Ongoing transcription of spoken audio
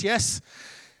Yes.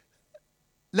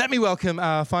 Let me welcome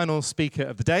our final speaker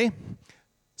of the day.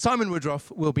 Simon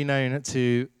Woodroffe will be known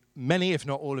to many, if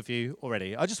not all of you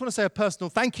already. I just want to say a personal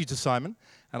thank you to Simon,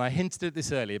 and I hinted at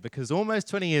this earlier because almost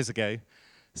 20 years ago,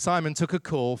 Simon took a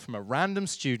call from a random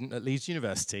student at Leeds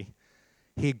University.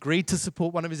 He agreed to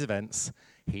support one of his events.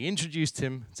 He introduced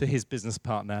him to his business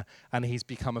partner, and he's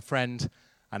become a friend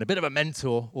and a bit of a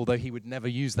mentor, although he would never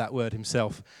use that word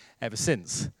himself ever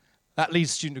since. That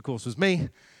Leeds student, of course, was me,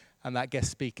 and that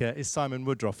guest speaker is Simon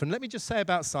Woodroffe. And let me just say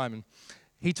about Simon,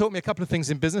 he taught me a couple of things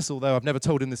in business, although I've never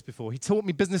told him this before. He taught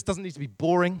me business doesn't need to be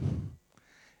boring,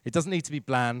 it doesn't need to be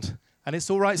bland, and it's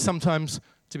all right sometimes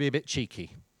to be a bit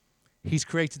cheeky. He's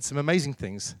created some amazing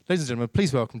things. Ladies and gentlemen,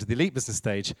 please welcome to the Elite Business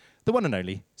stage, the one and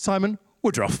only Simon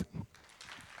Woodroffe.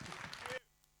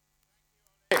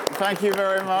 Thank you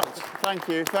very much. Thank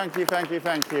you, thank you, thank you,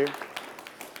 thank you.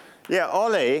 Yeah,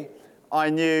 Ollie, I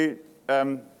knew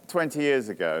 20 years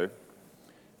ago,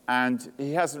 and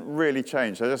he hasn't really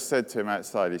changed. I just said to him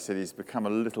outside, he said he's become a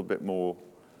little bit more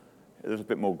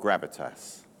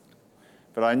gravitas.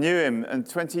 But I knew him, and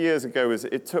 20 years ago,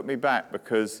 it took me back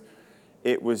because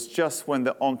it was just when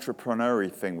the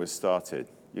entrepreneurial thing was started.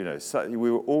 You know, so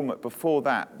we were almost, before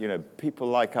that, you know, people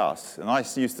like us, and I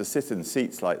used to sit in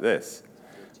seats like this.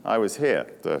 I was here,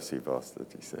 dirty bastard,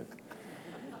 he said.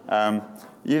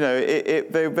 You know,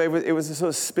 it was a sort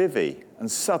of spivvy,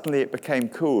 and suddenly it became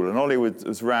cool. And Ollie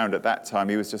was around at that time.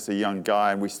 He was just a young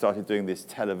guy, and we started doing this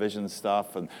television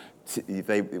stuff. And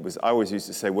I always used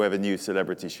to say, we're the new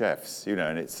celebrity chefs, you know,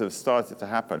 and it sort of started to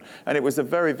happen. And it was a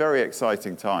very, very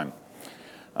exciting time.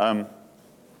 And,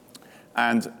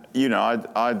 you know,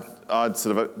 I'd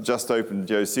sort of just opened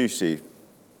Joe's Sushi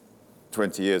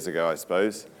 20 years ago, I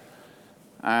suppose.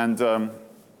 And,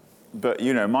 but,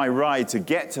 you know, my ride to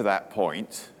get to that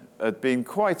point had been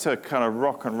quite a kind of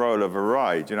rock and roll of a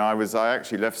ride. You know, I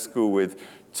actually left school with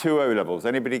 2 O-levels.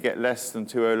 Anybody get less than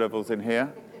 2 O-levels in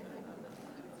here?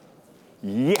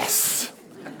 Yes!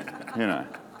 You know.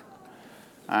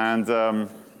 And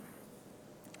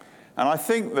I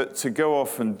think that to go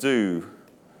off and do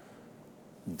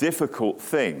difficult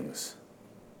things,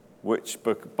 which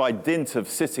by dint of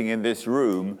sitting in this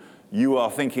room, you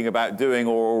are thinking about doing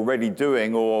or already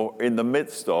doing or in the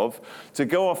midst of, to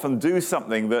go off and do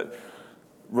something that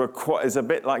is a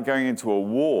bit like going into a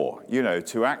war, you know,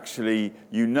 to actually,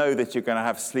 you know that you're going to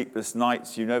have sleepless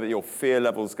nights, you know that your fear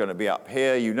level is going to be up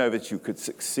here, you know that you could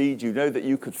succeed, you know that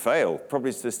you could fail,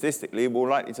 probably statistically more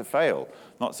likely to fail,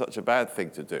 not such a bad thing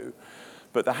to do.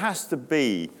 But there has to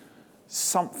be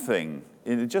something,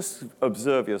 just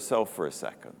observe yourself for a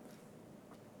second.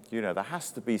 You know, there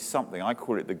has to be something, I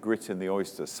call it the grit in the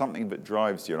oyster, something that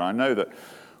drives you. And I know that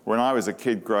when I was a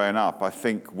kid growing up, I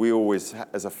think we always,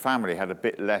 as a family, had a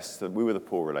bit less than, we were the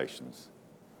poor relations.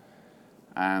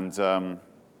 And,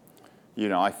 you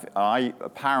know,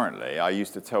 apparently, I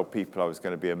used to tell people I was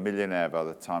going to be a millionaire by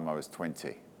the time I was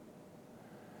 20.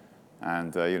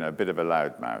 And, you know, a bit of a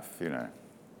loudmouth, you know,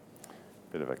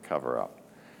 a bit of a cover-up.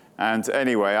 And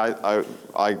anyway,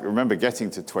 I remember getting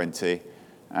to 20,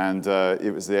 and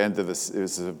it was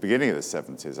the beginning of the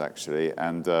 70s, actually.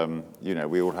 And, you know,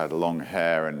 we all had long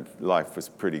hair, and life was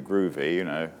pretty groovy, you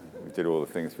know. We did all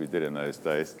the things we did in those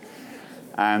days.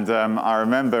 And I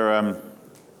remember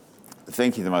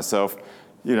thinking to myself,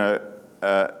 you know,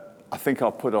 I think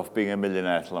I'll put off being a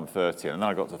millionaire till I'm 30. And then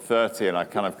I got to 30, and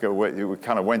we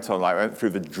kind of went on, like, went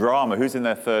through the drama. Who's in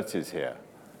their 30s here?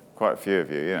 Quite a few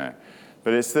of you, you know.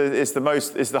 But it's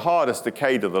the hardest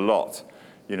decade of the lot.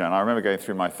 You know, and I remember going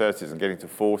through my 30s and getting to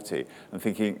 40 and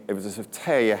thinking, it was a sort of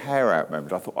tear your hair out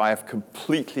moment. I thought, I have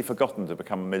completely forgotten to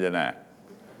become a millionaire.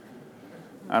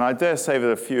 And I dare say that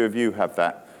a few of you have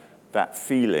that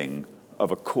feeling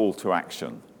of a call to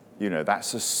action. You know, that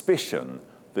suspicion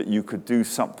that you could do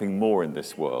something more in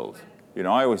this world. You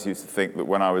know, I always used to think that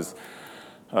when I was,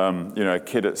 you know, a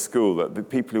kid at school, that the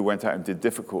people who went out and did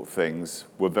difficult things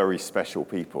were very special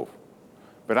people.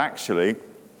 But actually,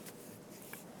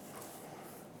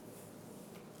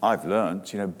 I've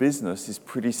learned, you know, business is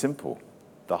pretty simple.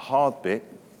 The hard bit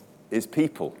is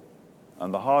people.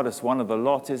 And the hardest one of the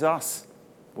lot is us,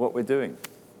 what we're doing.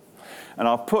 And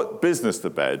I'll put business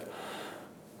to bed.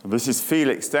 This is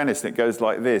Felix Dennis, and it goes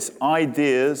like this.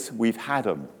 Ideas, we've had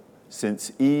them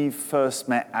since Eve first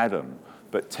met Adam.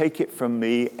 But take it from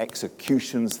me,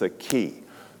 execution's the key.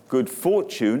 Good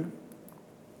fortune,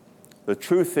 the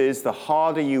truth is, the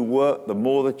harder you work, the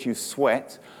more that you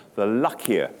sweat, the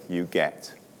luckier you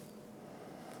get.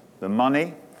 The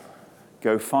money,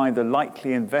 go find a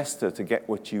likely investor to get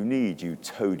what you need, you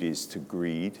toadies to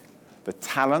greed. The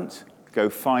talent,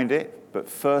 go find it, but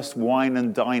first wine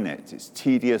and dine it. It's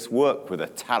tedious work with a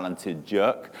talented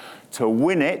jerk. To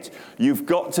win it, you've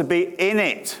got to be in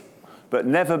it, but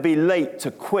never be late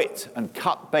to quit and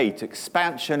cut bait.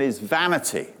 Expansion is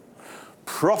vanity.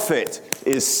 Profit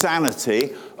is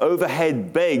sanity.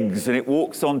 Overhead begs and it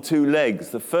walks on two legs.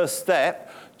 The first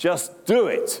step, just do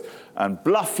it and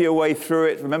bluff your way through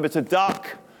it. Remember to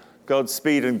duck.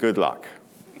 Godspeed and good luck.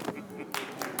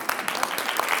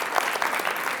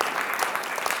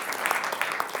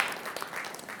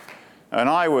 And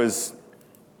I was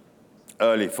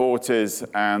early 40s,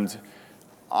 and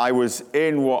I was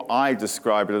in what I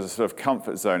described as a sort of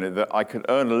comfort zone, that I could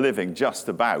earn a living just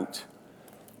about,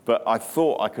 but I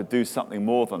thought I could do something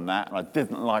more than that, and I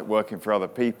didn't like working for other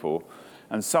people.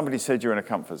 And somebody said, you're in a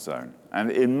comfort zone.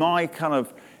 And in my kind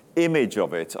of image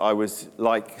of it, I was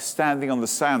like standing on the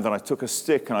sand, and I took a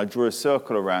stick and I drew a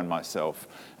circle around myself,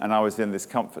 and I was in this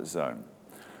comfort zone.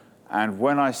 And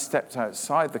when I stepped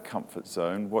outside the comfort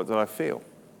zone, what did I feel?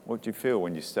 What do you feel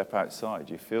when you step outside?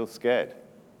 You feel scared.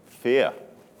 Fear,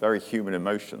 very human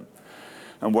emotion.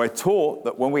 And we're taught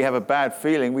that when we have a bad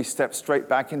feeling, we step straight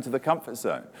back into the comfort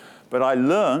zone. But I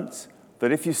learned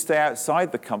that if you stay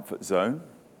outside the comfort zone,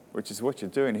 which is what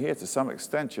you're doing here to some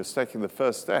extent, you're taking the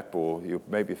first step, or you're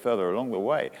maybe further along the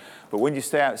way. But when you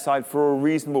stay outside for a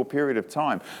reasonable period of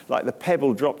time, like the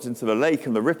pebble dropped into the lake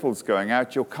and the ripples going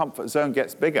out, your comfort zone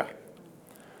gets bigger.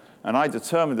 And I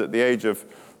determined at the age of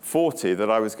 40 that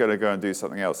I was going to go and do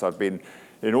something else. I'd been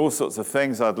in all sorts of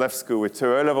things. I'd left school with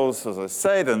 2 O-levels, as I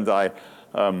said, and I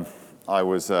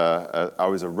was a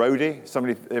roadie.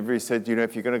 Everybody said, you know,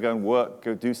 if you're going to go and work,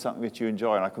 go do something that you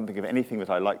enjoy. And I couldn't think of anything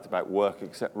that I liked about work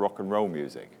except rock and roll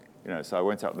music. You know, so I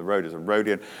went out on the road as a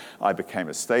roadie, and I became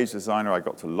a stage designer. I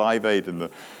got to Live Aid in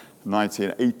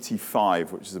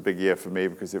 1985, which is a big year for me,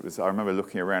 because I remember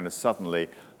looking around and suddenly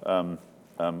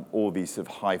all these sort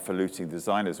of highfalutin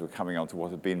designers were coming onto what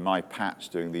had been my patch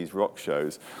doing these rock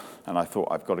shows. And I thought,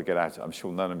 I've got to get out. I'm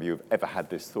sure none of you have ever had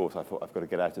this thought. I thought, I've got to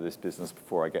get out of this business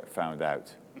before I get found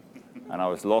out. And I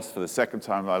was lost for the second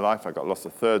time in my life. I got lost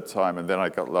a third time, and then I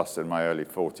got lost in my early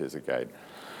 40s again.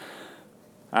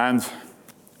 And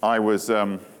I was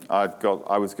going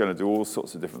to do all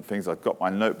sorts of different things. I'd got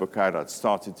my notebook out. I'd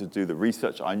started to do the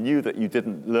research. I knew that you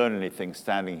didn't learn anything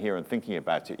standing here and thinking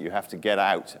about it. You have to get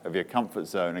out of your comfort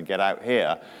zone and get out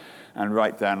here and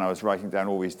write down. I was writing down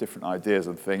all these different ideas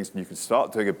and things. And you can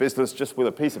start doing a business just with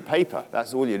a piece of paper.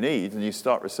 That's all you need. And you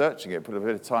start researching it, put a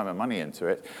bit of time and money into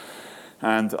it.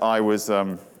 And I was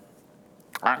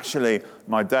actually,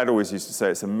 my dad always used to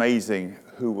say, it's amazing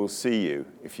who will see you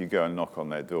if you go and knock on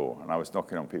their door. And I was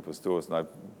knocking on people's doors, and I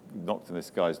knocked on this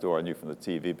guy's door I knew from the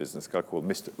TV business, a guy called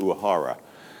Mr. Uehara.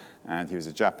 And he was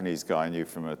a Japanese guy I knew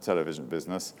from a television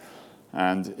business.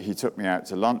 And he took me out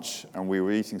to lunch, and we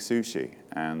were eating sushi.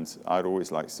 And I'd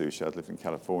always liked sushi. I'd lived in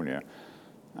California.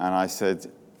 And I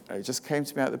said, it just came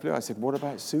to me out of the blue. I said, what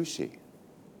about sushi?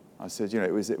 I said, you know,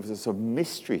 it was a sort of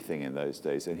mystery thing in those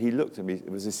days. And he looked at me.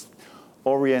 It was this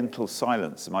oriental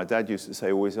silence. My dad used to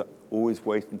say, always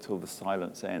wait until the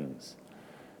silence ends.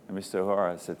 And Mr.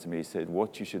 O'Hara said to me, he said,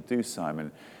 what you should do,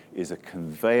 Simon, is a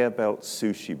conveyor belt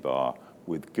sushi bar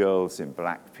with girls in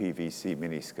black PVC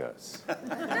miniskirts.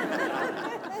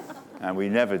 And we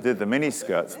never did the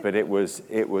miniskirts, but it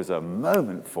was a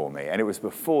moment for me. And it was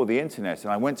before the internet.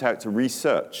 And I went out to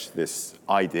research this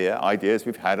ideas.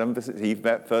 We've had them. He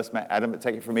first met Adam, but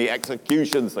take it from me,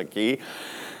 execution's the key.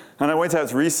 And I went out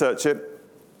to research it.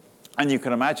 And you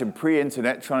can imagine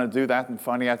pre-internet trying to do that and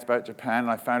finding out about Japan.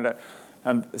 I found out,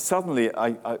 and suddenly,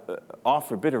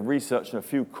 after a bit of research and a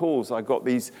few calls, I got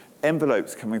these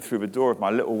envelopes coming through the door of my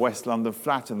little West London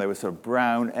flat, and they were sort of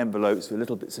brown envelopes with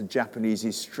little bits of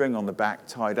Japanesey string on the back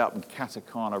tied up and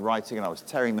katakana writing, and I was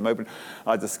tearing them open.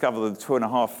 I discovered that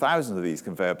 2,500 of these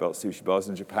conveyor belt sushi bars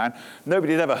in Japan.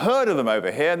 Nobody had ever heard of them over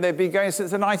here, and they'd been going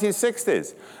since the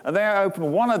 1960s. And then I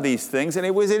opened one of these things, and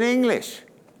it was in English.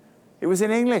 It was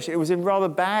in English. It was in rather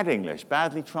bad English,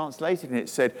 badly translated, and it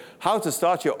said, how to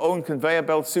start your own conveyor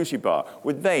belt sushi bar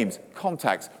with names,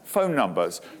 contacts, phone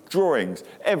numbers, drawings,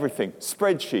 everything,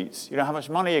 spreadsheets. You know how much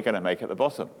money you're going to make at the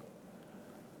bottom.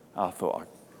 I thought,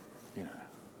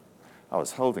 I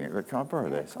was holding it. Can I borrow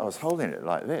this? I was holding it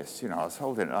like this. I was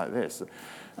holding it like this.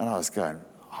 And I was going,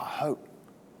 I hope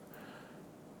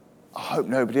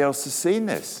nobody else has seen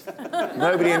this.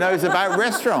 Nobody knows about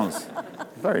restaurants.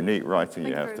 Very neat writing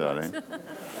you have, darling.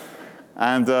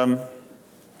 And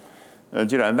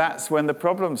that's when the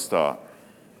problems start.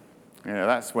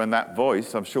 That's when that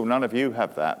voice, I'm sure none of you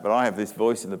have that, but I have this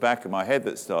voice in the back of my head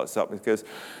that starts up because,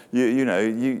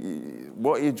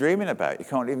 what are you dreaming about? You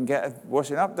can't even get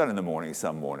washing up done in the morning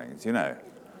some mornings,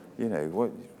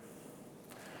 what.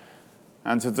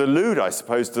 And to delude, I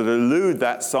suppose, to delude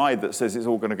that side that says it's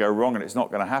all going to go wrong and it's not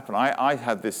going to happen. I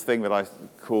had this thing that I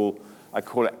call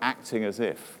it acting as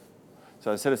if.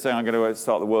 So instead of saying I'm going to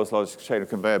start the world's largest chain of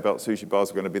conveyor belt sushi bars,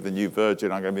 I'm going to be the new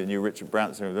Virgin, I'm going to be the new Richard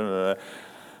Branson, blah, blah, blah,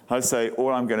 I say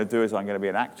all I'm going to do is I'm going to be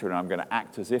an actor and I'm going to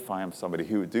act as if I am somebody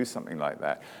who would do something like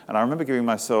that. And I remember giving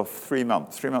myself 3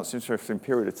 months. 3 months is an interesting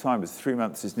period of time, because 3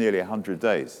 months is nearly 100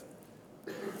 days.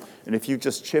 And if you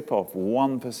just chip off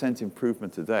 1%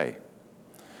 improvement a day,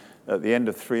 at the end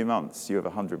of 3 months, you have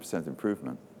 100%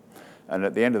 improvement. And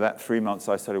at the end of that 3 months,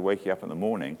 I started waking up in the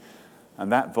morning,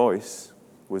 and that voice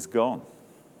was gone.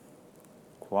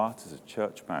 Quiet as a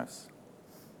church mouse.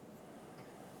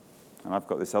 And I've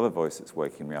got this other voice that's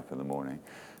waking me up in the morning,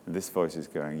 and this voice is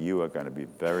going, you are going to be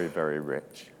very, very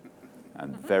rich,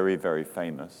 and very, very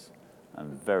famous,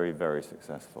 and very, very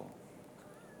successful.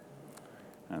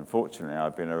 Unfortunately,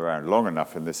 I've been around long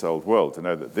enough in this old world to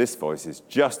know that this voice is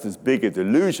just as big a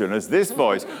delusion as this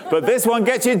voice, but this one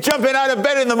gets you jumping out of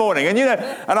bed in the morning. And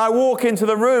and I walk into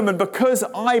the room, and because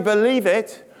I believe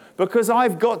it, because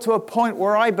I've got to a point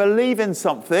where I believe in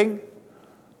something,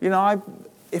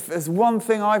 if there's one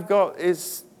thing I've got,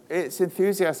 it's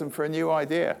enthusiasm for a new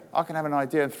idea. I can have an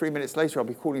idea, and 3 minutes later I'll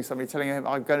be calling somebody telling him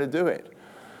I'm going to do it.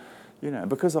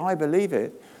 Because I believe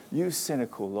it, you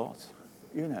cynical lot,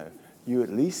 you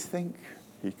at least think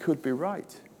he could be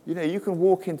right. You can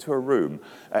walk into a room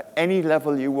at any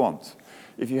level you want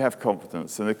if you have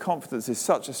confidence. And the confidence is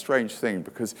such a strange thing,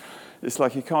 because it's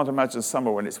like you can't imagine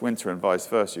summer when it's winter and vice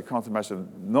versa. You can't imagine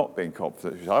not being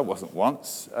confident, which I wasn't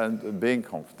once, and being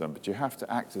confident. But you have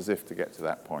to act as if to get to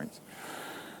that point.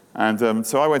 And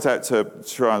so I went out to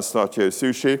try and start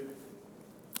Sushi.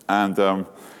 And I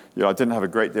didn't have a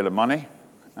great deal of money.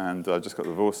 And I just got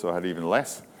divorced, so I had even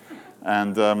less.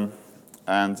 And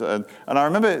I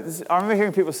remember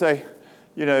hearing people say,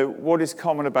 what is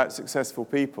common about successful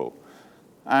people?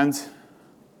 And,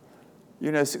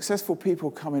 successful people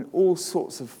come in all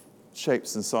sorts of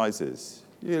shapes and sizes.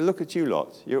 Look at you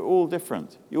lot. You're all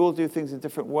different. You all do things in a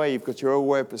different way. You've got your own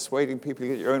way of persuading people.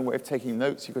 You've got your own way of taking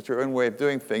notes. You've got your own way of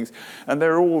doing things. And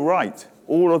they're all right.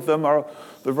 All of them are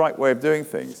the right way of doing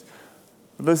things.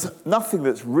 There's nothing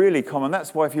that's really common.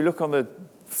 That's why if you look on the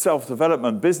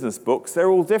self-development business books, they're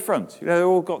all different. They've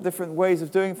all got different ways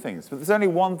of doing things. But there's only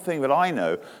one thing that I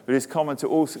know that is common to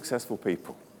all successful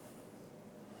people.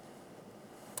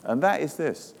 And that is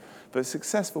this. But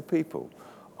successful people,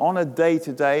 on a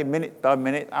day-to-day,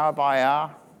 minute-by-minute,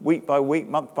 hour-by-hour, week-by-week,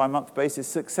 month-by-month basis,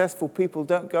 successful people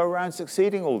don't go around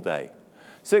succeeding all day.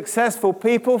 Successful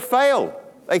people fail.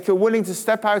 They're willing to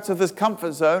step out of this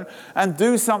comfort zone and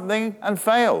do something and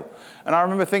fail. And I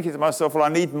remember thinking to myself, well, I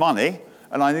need money,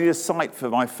 and I need a site for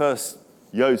my first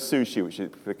Yo Sushi, which has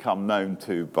become known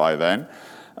to by then.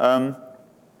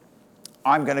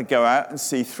 I'm going to go out and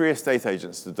see 3 estate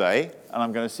agents today, and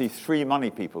I'm going to see 3 money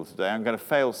people today. I'm going to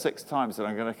fail 6 times, and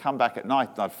I'm going to come back at night,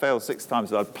 and I'd fail 6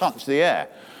 times, and I'd punch the air,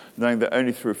 knowing that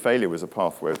only through failure was a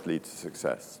path where it would lead to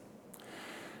success.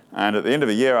 And at the end of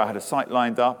a year, I had a site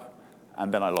lined up,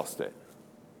 and then I lost it.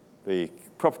 The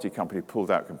property company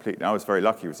pulled out completely. I was very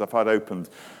lucky, because if I'd opened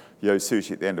Yo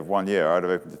Sushi at the end of 1 year, I'd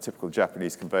have opened a typical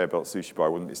Japanese conveyor belt sushi bar. I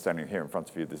wouldn't be standing here in front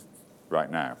of you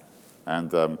right now.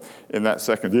 And in that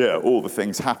second year, all the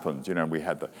things happened. We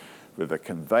had the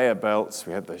conveyor belts,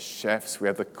 we had the chefs, we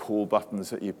had the call buttons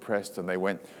that you pressed, and they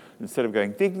went, instead of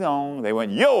going ding dong, they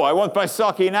went, yo, I want my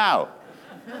sake now.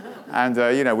 And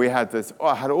we had this.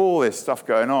 I had all this stuff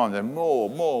going on, and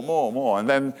more. And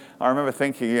then I remember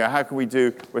thinking, how can we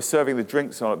do? We're serving the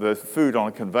drinks the food on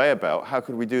a conveyor belt. How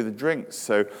could we do the drinks?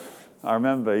 So I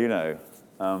remember,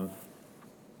 I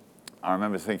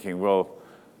remember thinking, well,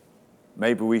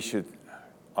 maybe we should.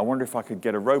 I wonder if I could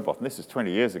get a robot. And this is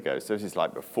 20 years ago, so this is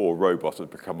like before robot had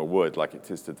become a word like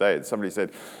it is today. And somebody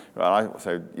said, well, I don't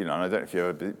know if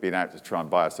you've ever been out to try and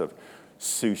buy a sort of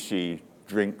sushi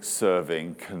drink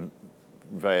serving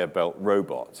conveyor belt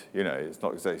robot. It's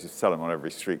not exactly sell them on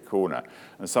every street corner.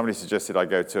 And somebody suggested I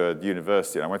go to a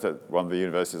university. And I went to one of the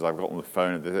universities. I've got on the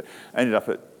phone, and ended up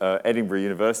at Edinburgh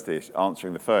University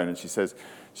answering the phone. And she said,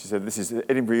 this is the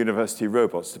Edinburgh University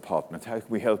Robots Department. How can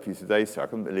we help you today, sir? I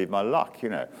couldn't believe my luck,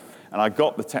 And I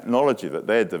got the technology that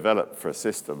they had developed for a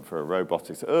system for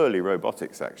robotics, early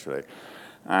robotics, actually.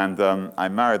 And I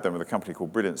married them with a company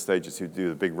called Brilliant Stages, who do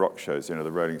the big rock shows, the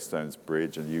Rolling Stones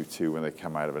Bridge and U2 when they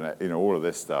come out of it, all of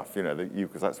this stuff,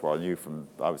 because that's what I knew from,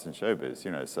 I was in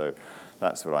showbiz, so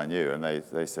that's what I knew. And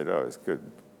they said, oh, it's good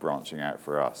branching out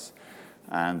for us.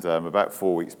 And about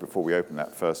 4 weeks before we opened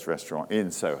that first restaurant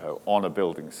in Soho on a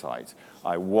building site,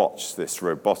 I watched this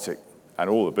robotic And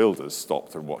all the builders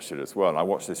stopped and watched it as well. And I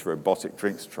watched this robotic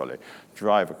drinks trolley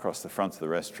drive across the front of the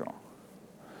restaurant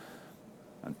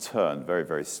and turn very,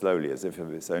 very slowly, as if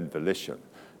of its own volition,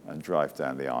 and drive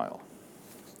down the aisle.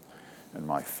 And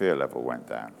my fear level went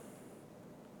down,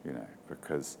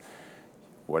 because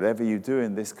whatever you do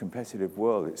in this competitive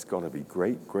world, it's got to be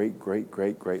great, great, great,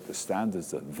 great, great. The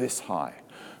standards are this high.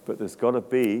 But there's got to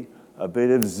be a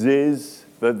bit of zizz,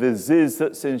 but the zizz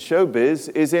that's in showbiz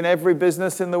is in every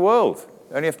business in the world.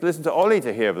 You only have to listen to Ollie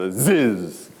to hear the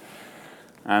zizz.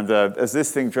 And as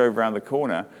this thing drove around the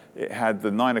corner, it had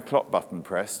the 9 o'clock button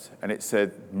pressed, and it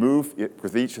said, move,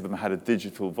 because each of them had a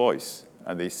digital voice.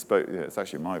 And they spoke, it's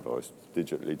actually my voice,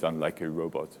 digitally done like a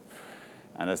robot.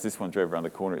 And as this one drove around the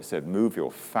corner, it said, move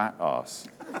your fat ass.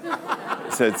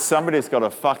 It said, somebody's got a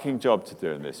fucking job to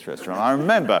do in this restaurant. I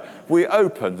remember we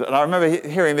opened, and I remember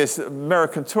hearing this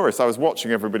American tourist. I was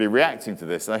watching everybody reacting to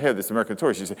this, and I heard this American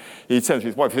tourist. He turned to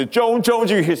his wife, he said, Joan,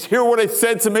 you hear what it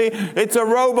said to me? It's a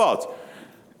robot.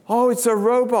 Oh, it's a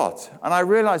robot. And I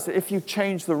realized that if you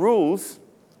change the rules,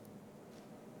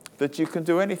 that you can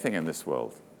do anything in this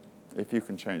world, if you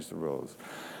can change the rules.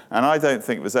 And I don't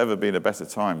think there's ever been a better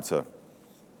time to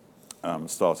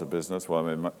start a business. Well,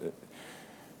 I mean,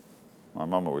 my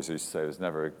mum always used to say there's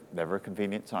never a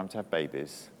convenient time to have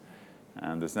babies,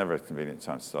 and there's never a convenient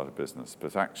time to start a business.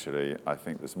 But actually, I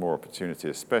think there's more opportunity,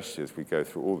 especially as we go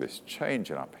through all this change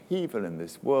and upheaval in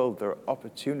this world. There are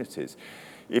opportunities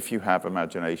if you have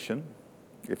imagination,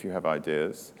 if you have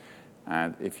ideas,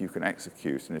 and if you can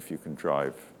execute, and if you can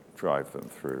drive them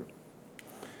through.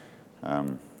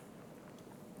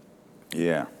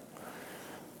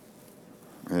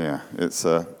 Yeah, it's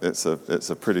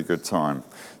a pretty good time.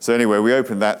 So anyway, we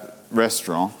opened that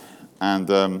restaurant, and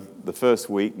the first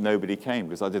week nobody came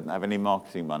because I didn't have any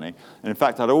marketing money. And in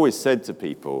fact, I'd always said to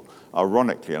people,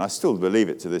 ironically, and I still believe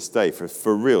it to this day,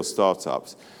 for real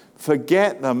startups,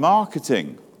 forget the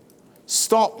marketing.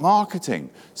 Stop marketing.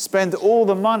 Spend all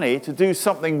the money to do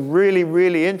something really,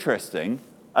 really interesting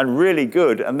and really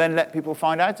good, and then let people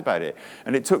find out about it.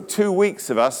 And it took 2 weeks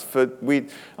of us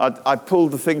I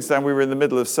pulled the things down. We were in the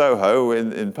middle of Soho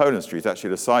in Poland Street, actually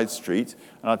the side street,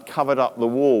 and I'd covered up the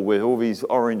wall with all these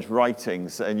orange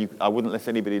writings, and I wouldn't let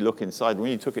anybody look inside.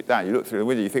 When you took it down, you look through the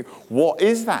window, you think, what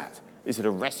is that? Is it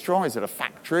a restaurant? Is it a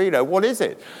factory? What is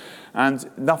it?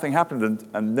 And nothing happened,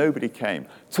 and nobody came.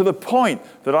 To the point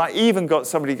that I even got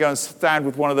somebody to go and stand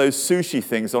with one of those sushi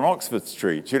things on Oxford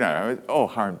Street. Oh,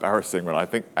 how embarrassing when I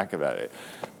think back about it.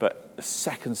 But the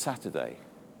second Saturday,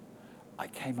 I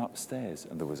came upstairs,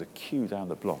 and there was a queue down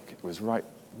the block. It was right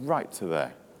to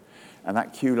there. And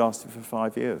that queue lasted for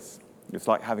 5 years. It's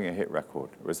like having a hit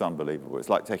record. It was unbelievable. It's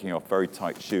like taking off very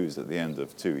tight shoes at the end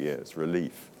of 2 years.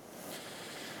 Relief.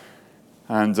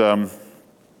 And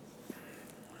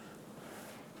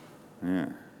yeah.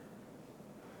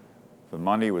 The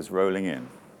money was rolling in,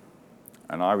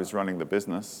 and I was running the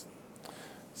business,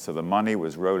 so the money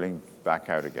was rolling back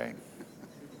out again.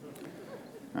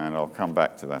 And I'll come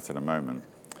back to that in a moment.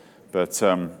 But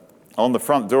on the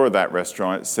front door of that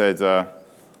restaurant, it said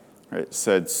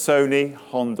Sony,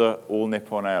 Honda, All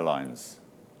Nippon Airlines.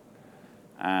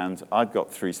 And I'd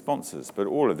got 3 sponsors, but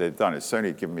all they'd done is Sony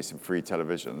had given me some free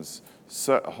televisions.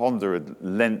 Honda had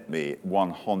lent me one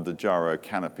Honda Gyro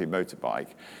Canopy motorbike.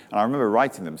 And I remember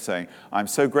writing them saying, I'm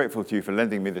so grateful to you for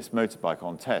lending me this motorbike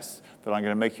on test that I'm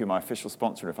going to make you my official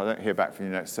sponsor. And if I don't hear back from you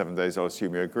in the next 7 days, I'll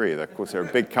assume you agree. Of course, they're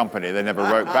a big company. They never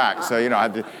wrote back. So, I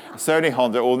had the Sony,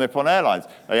 Honda, All Nippon Airlines.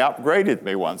 They upgraded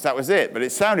me once. That was it. But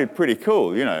it sounded pretty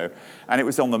cool, And it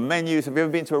was on the menus. Have you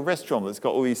ever been to a restaurant that's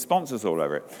got all these sponsors all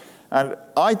over it? And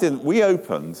we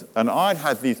opened, and I'd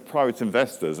had these private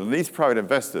investors, and these private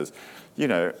investors,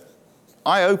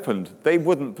 I opened, they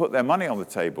wouldn't put their money on the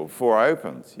table before I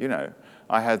opened,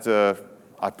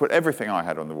 I put everything I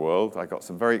had on the world. I got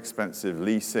some very expensive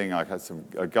leasing. I had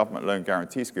a government loan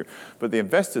guarantee scheme. But the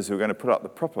investors who were going to put up the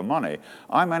proper money,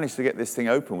 I managed to get this thing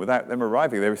open without them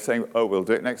arriving. They were saying, oh, we'll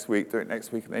do it next week, and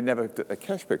they never did a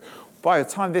cash pick. By the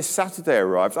time this Saturday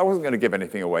arrived, I wasn't going to give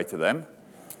anything away to them.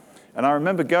 And I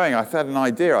remember going, I had an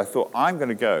idea. I thought, I'm going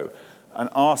to go and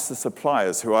ask the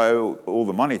suppliers who I owe all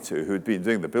the money to, who had been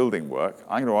doing the building work,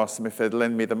 I'm going to ask them if they'd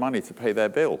lend me the money to pay their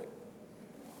bill.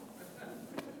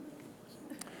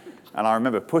 And I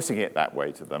remember putting it that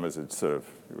way to them as a sort of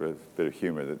a bit of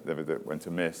humor that never went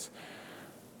amiss.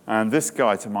 And this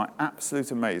guy, to my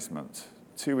absolute amazement,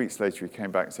 2 weeks later, he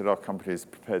came back and said, our company is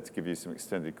prepared to give you some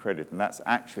extended credit. And that's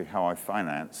actually how I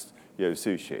financed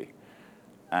Sushi.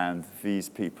 And these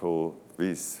people,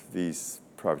 these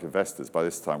private investors, by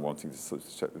this time wanting to sort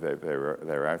of check that they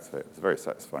were out of it. It was a very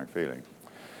satisfying feeling.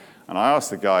 And I asked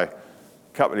the guy,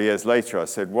 a couple of years later, I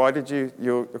said, why did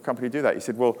your company do that? He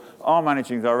said, well, our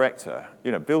managing director,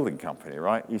 building company,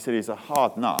 right? He said, he's a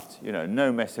hard nut,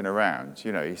 no messing around.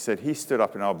 He said, he stood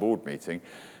up in our board meeting,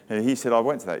 and he said, I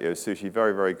went to that Sushi,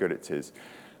 very, very good at his.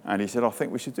 And he said, I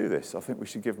think we should do this. I think we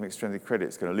should give him extended credit.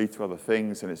 It's going to lead to other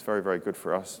things, and it's very, very good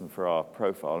for us and for our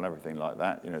profile and everything like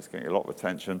that. It's getting a lot of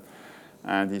attention.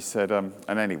 And he said, and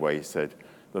anyway, he said,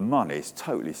 the money is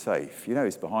totally safe. You know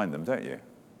who's behind them, don't you?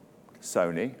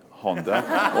 Sony, Honda,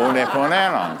 or Nippon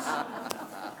Airlines.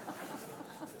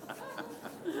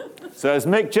 So as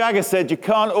Mick Jagger said, you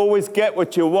can't always get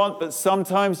what you want, but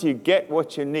sometimes you get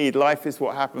what you need. Life is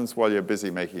what happens while you're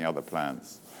busy making other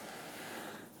plans.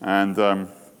 And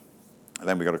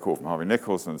then we got a call from Harvey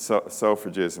Nichols and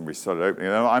Selfridges, and we started opening.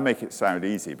 And I make it sound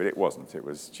easy, but it wasn't. It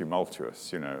was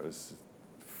tumultuous. It was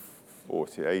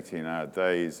 40, 18-hour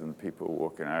days, and people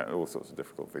walking out, and all sorts of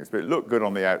difficult things. But it looked good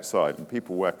on the outside, and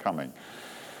people were coming.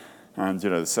 And,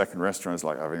 the second restaurant is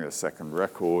like having a second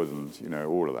record and,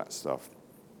 all of that stuff.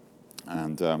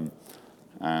 And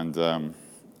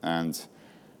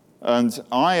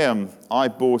I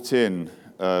bought in,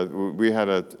 we had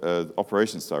an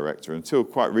operations director until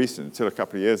quite recent, until a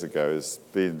couple of years ago, has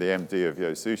been the MD of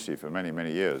Sushi for many,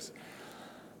 many years.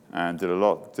 And did a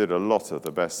lot of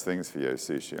the best things for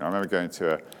Sushi. And I remember going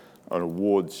to an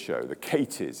awards show. The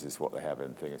Cateys is what they have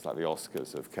in things. It's like the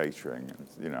Oscars of catering.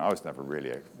 And, I was never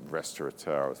really a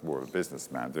restaurateur. I was more of a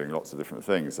businessman doing lots of different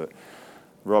things.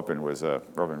 Robin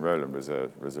Rowland was a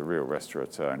real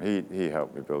restaurateur, and he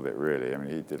helped me build it really. I mean,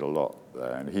 he did a lot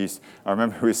there. And I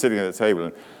remember we were sitting at the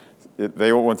table, and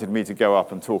they all wanted me to go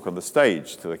up and talk on the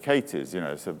stage to the Cateys,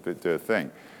 so do a thing.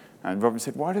 And Robin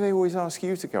said, why do they always ask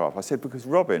you to go up? I said, because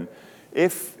Robin,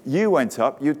 if you went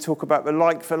up, you'd talk about the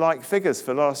like-for-like figures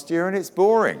for last year, and it's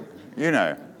boring,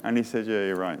 And he said, yeah,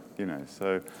 you're right,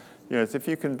 So, if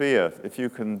you can present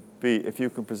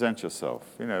yourself,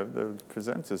 the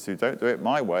presenters who don't do it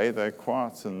my way, they're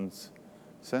quiet and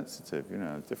sensitive,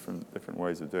 different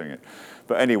ways of doing it.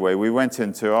 But anyway, we went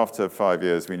into, after 5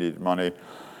 years, we needed money,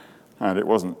 and it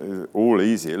wasn't all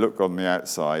easy. It looked good on the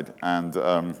outside,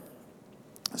 and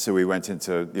so we went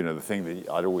into, the thing that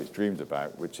I'd always dreamed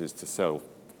about, which is to sell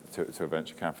to a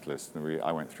venture capitalist. And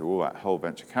I went through all that whole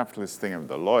venture capitalist thing and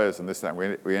the lawyers and this, that.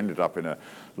 We ended up in a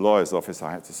lawyer's office.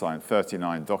 I had to sign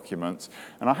 39 documents.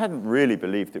 And I hadn't really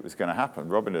believed it was going to happen.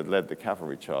 Robin had led the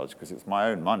cavalry charge because it's my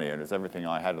own money and it's everything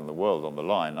I had in the world on the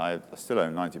line. I still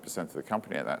own 90% of the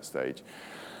company at that stage.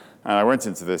 And I went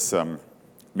into this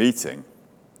meeting,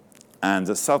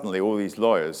 and suddenly all these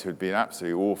lawyers who'd been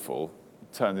absolutely awful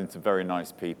turned into very nice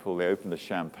people. They opened the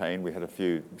champagne. We had a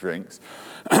few drinks.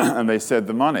 And they said,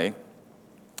 the money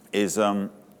is, is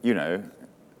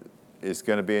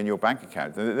going to be in your bank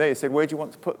account. And they said, where do you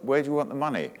want the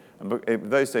money? And in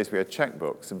those days, we had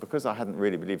checkbooks. And because I hadn't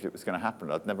really believed it was going to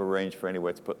happen, I'd never arranged for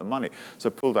anywhere to put the money. So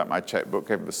I pulled out my checkbook,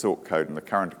 gave him the sort code and the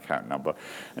current account number.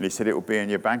 And he said, it will be in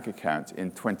your bank account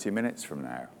in 20 minutes from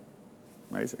now.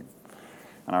 Amazing.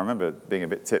 And I remember being a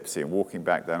bit tipsy and walking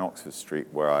back down Oxford Street,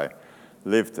 where I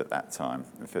lived at that time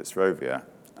in Fitzrovia,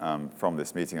 from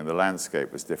this meeting, and the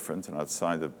landscape was different, and I'd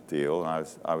signed a deal, and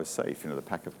I was safe. The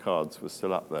pack of cards was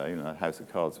still up there. The house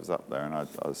of cards was up there, and I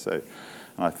was safe.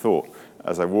 And I thought,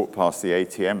 as I walked past the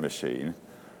ATM machine,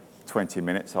 20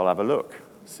 minutes, I'll have a look,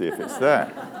 see if it's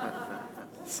there.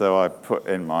 So I put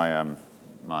in my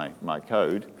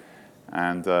code,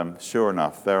 and sure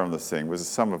enough, there on the thing was a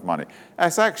sum of money.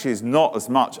 It actually is not as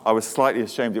much. I was slightly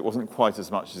ashamed it wasn't quite as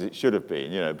much as it should have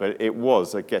been, but it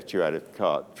was a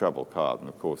get-you-out-of-trouble card. And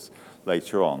of course,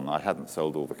 later on, I hadn't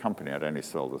sold all the company. I'd only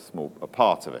sold a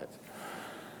part of it.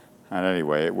 And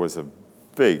anyway, it was a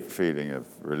big feeling of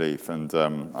relief. And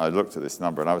I looked at this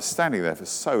number, and I was standing there for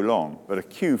so long, but a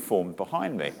queue formed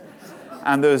behind me.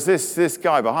 And there was this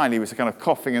guy behind, he was kind of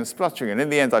coughing and spluttering. And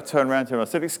in the end, I turned around to him and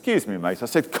I said, excuse me, mate. I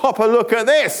said, cop a look at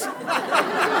this.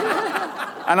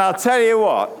 And I'll tell you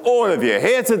what, all of you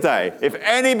here today, if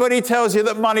anybody tells you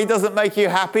that money doesn't make you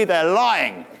happy, they're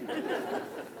lying.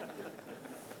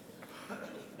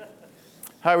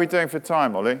 How are we doing for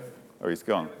time, Ollie? Oh, he's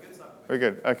gone. We're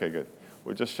good. Okay, good.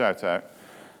 We'll just shout out.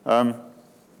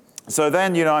 So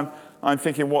then, I'm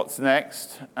thinking, what's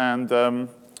next? And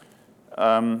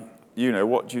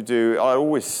what do you do? I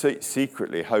always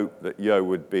secretly hope that Yo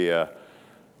would be a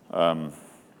brand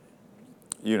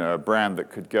that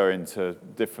could go into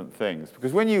different things.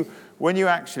 Because when you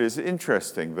actually, it's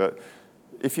interesting that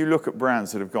if you look at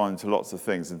brands that have gone into lots of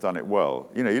things and done it well,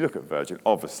 you look at Virgin,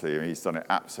 obviously, he's done it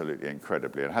absolutely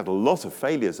incredibly and had a lot of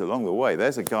failures along the way.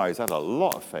 There's a guy who's had a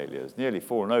lot of failures, nearly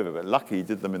fallen over, but lucky he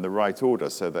did them in the right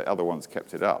order so that other ones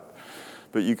kept it up.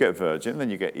 But you get Virgin, then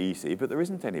you get Easy, but there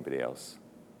isn't anybody else.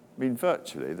 I mean,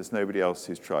 virtually, there's nobody else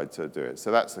who's tried to do it.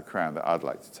 So that's the crown that I'd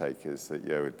like to take, is that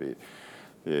Yo would be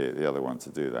the other one to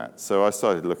do that. So I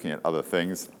started looking at other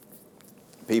things.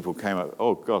 People came up,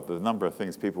 oh God, the number of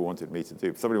things people wanted me to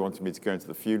do. Somebody wanted me to go into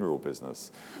the funeral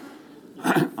business.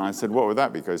 I said, what would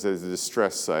that be? Because there's a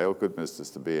distress sale, good business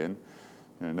to be in.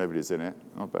 You know, nobody's in it.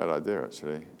 Not a bad idea,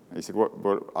 actually. And he said, what?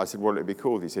 I said, what would it be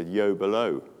called? He said, Yo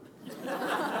Below.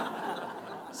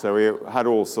 So we had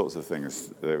all sorts of things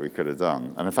that we could have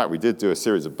done. And in fact, we did do a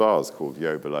series of bars called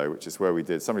Yo Below, which is where we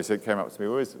did. Somebody came up to me,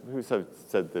 who said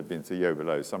they'd been to Yo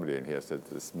Below? Somebody in here said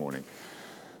this morning.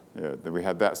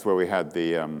 Yeah, that's where we had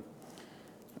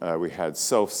we had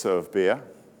self-serve beer.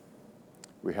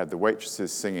 We had the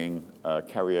waitresses singing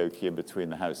karaoke in between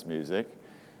the house music.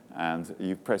 And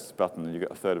you pressed the button and you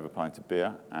got a third of a pint of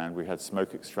beer. And we had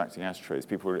smoke extracting ashtrays.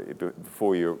 People,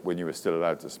 before when you were still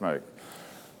allowed to smoke.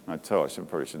 I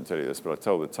probably shouldn't tell you this, but I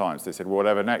told the Times. They said, well,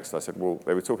 whatever next? I said, well,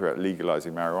 they were talking about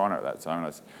legalizing marijuana at that time.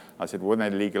 And I said, when they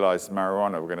legalize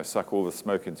marijuana, we're going to suck all the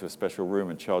smoke into a special room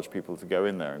and charge people to go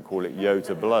in there and call it Yo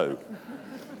to Blow.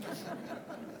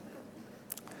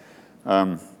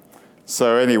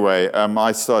 So anyway,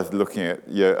 I started looking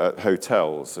at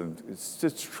hotels and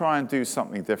just try and do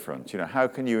something different. You know, how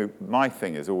can you? My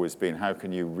thing has always been, how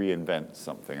can you reinvent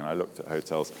something? And I looked at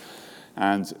hotels.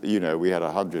 And, you know, we had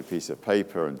 100 pieces of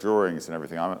paper and drawings and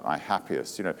everything. I'm at my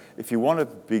happiest. You know, if you want to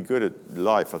be good at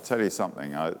life, I'll tell you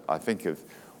something. I think of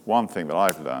one thing that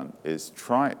I've learned is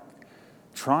try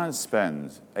and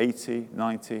spend 80,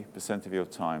 90% of your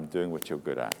time doing what you're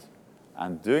good at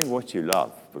and doing what you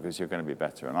love, because you're going to be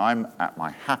better. And I'm at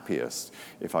my happiest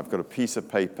if I've got a piece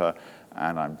of paper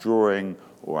and I'm drawing,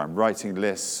 or I'm writing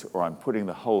lists, or I'm putting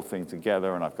the whole thing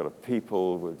together, and I've got a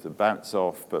people to bounce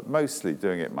off, but mostly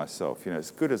doing it myself. You know, it's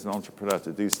good as an entrepreneur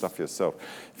to do stuff yourself.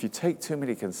 If you take too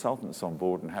many consultants on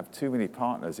board and have too many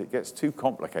partners, it gets too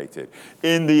complicated.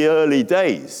 In the early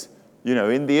days, you know,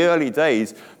 in the early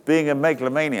days, being a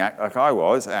megalomaniac like I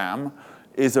am,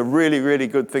 is a really, really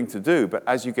good thing to do. But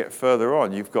as you get further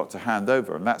on, you've got to hand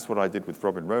over. And that's what I did with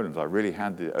Robin Rowland. I really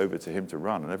handed it over to him to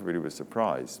run, and everybody was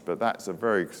surprised. But that's a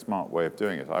very smart way of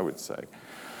doing it, I would say.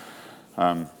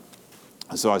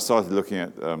 So I started looking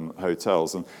at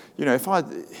hotels. And, you know,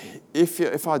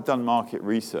 if I'd done market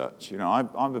research, you know,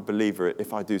 I'm a believer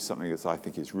if I do something that I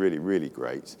think is really, really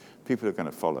great, people are going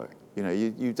to follow. You know,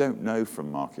 you don't know from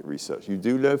market research. You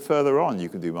do know further on. You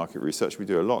can do market research. We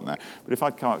do a lot now. But if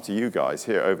I'd come up to you guys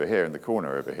over here in the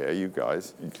corner over here, you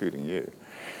guys, including you,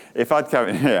 if I'd come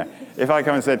in here, if I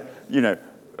come and said, you know,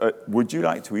 would you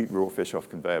like to eat raw fish off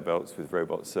conveyor belts with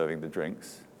robots serving the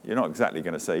drinks? You're not exactly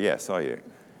going to say yes, are you?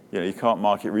 You know, you can't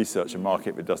market research a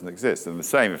market that doesn't exist. And the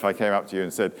same if I came up to you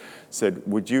and said,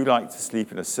 would you like to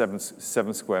sleep in a seven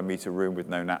square meter room with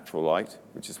no natural light,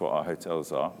 which is what our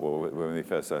hotels are, well, when we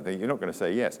first started, you're not going to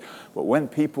say yes. But when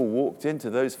people walked into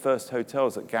those first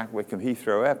hotels at Gatwick and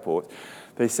Heathrow Airport,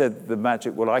 they said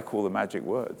what I call the magic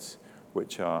words,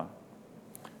 which are,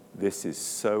 this is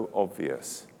so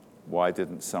obvious. Why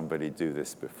didn't somebody do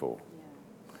this before?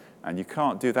 And you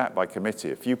can't do that by committee.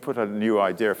 If you put a new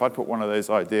idea, if I put one of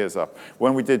those ideas up,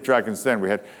 when we did Dragon's Den, we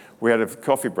had a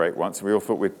coffee break once, and we all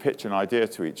thought we'd pitch an idea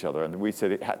to each other, and we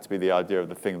said it had to be the idea of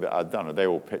the thing that I'd done, and they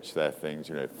all pitched their things,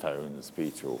 you know, phones,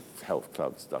 Peter, or health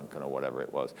clubs, Duncan, or whatever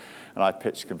it was. And I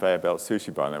pitched conveyor belt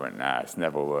sushi bar, and they went, nah, it's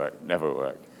never worked, never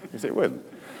worked. Because it wouldn't.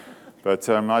 But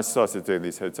I started doing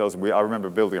these hotels, and I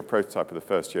remember building a prototype of the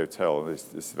first hotel,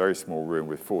 this very small room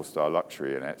with 4-star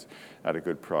luxury in it, at a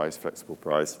good price, flexible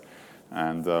price.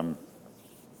 And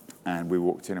we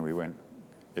walked in and we went,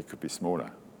 it could be smaller.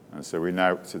 And so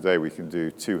today we can do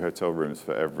 2 hotel rooms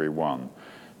for every one.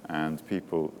 And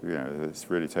people, you know, it's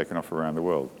really taken off around the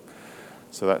world.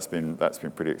 So that's been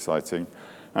pretty exciting.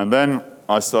 And then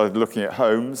I started looking at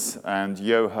homes, and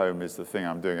Yo Home is the thing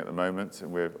I'm doing at the moment,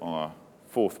 and we're on our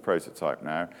 4th prototype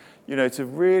now. You know, to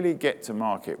really get to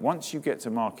market, once you get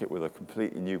to market with a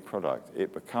completely new product,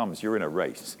 you're in a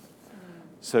race.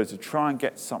 So to try and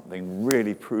get something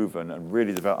really proven and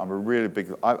really developed,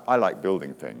 I like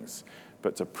building things,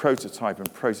 but to prototype and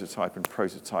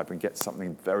get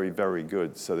something very, very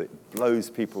good so that it blows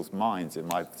people's minds in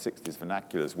my 60s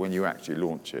vernaculars when you actually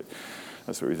launch it.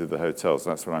 That's what we did with the hotels.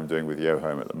 That's what I'm doing with Yo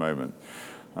Home at the moment.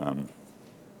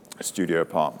 Studio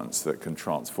apartments that can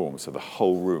transform, so the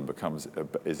whole room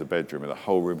is a bedroom, and the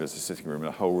whole room is a sitting room,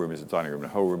 and the whole room is a dining room, and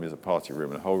the whole room is a party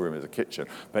room, and the whole room is a kitchen.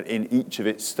 But in each of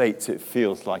its states, it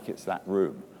feels like it's that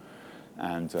room.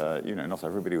 And you know, not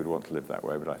everybody would want to live that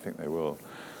way, but I think they will.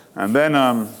 And then,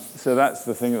 so that's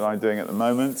the thing that I'm doing at the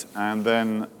moment. And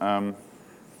then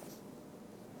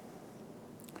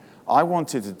I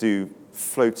wanted to do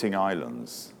floating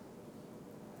islands.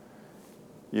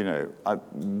 You know,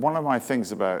 one of my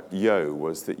things about Yo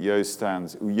was that Yo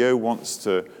wants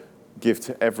to give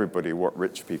to everybody what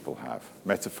rich people have,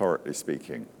 metaphorically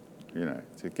speaking. You know,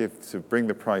 to bring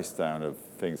the price down of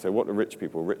things. So what do rich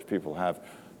people have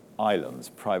islands,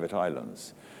 private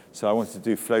islands. So I wanted to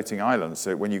do floating islands.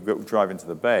 So when you drive into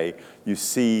the bay, you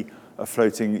see a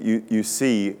floating, you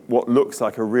see what looks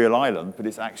like a real island, but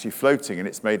it's actually floating, and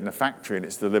it's made in a factory, and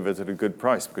it's delivered at a good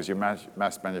price because you're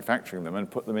mass manufacturing them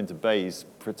and put them into bays,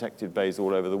 protected bays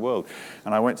all over the world.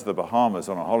 And I went to the Bahamas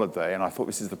on a holiday, and I thought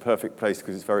this is the perfect place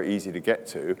because it's very easy to get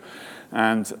to.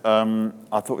 And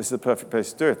I thought this is the perfect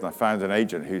place to do it. And I found an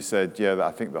agent who said, yeah,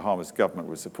 I think the Bahamas government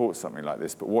would support something like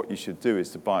this, but what you should do is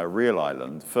to buy a real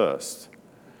island first.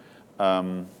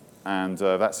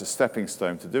 That's a stepping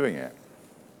stone to doing it.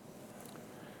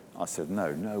 I said,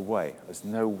 no way. There's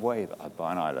no way that I'd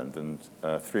buy an island. And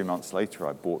 3 months later,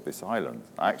 I bought this island.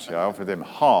 I offered him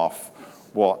half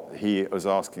what he was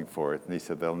asking for it. And he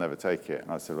said, they'll never take it. And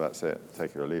I said, well, that's it.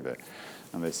 Take it or leave it.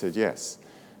 And they said, yes.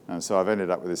 And so I've ended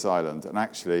up with this island. And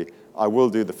actually, I will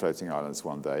do the floating islands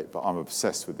one day, but I'm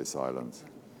obsessed with this island.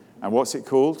 And what's it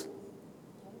called?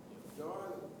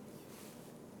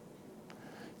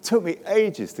 It took me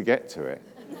ages to get to it.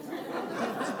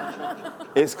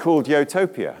 It's called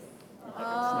Utopia.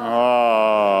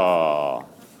 Oh.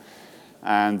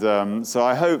 And so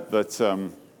I hope that,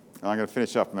 I'm going to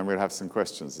finish up and then we'll have some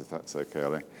questions, if that's okay,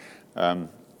 Ollie.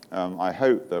 I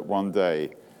hope that one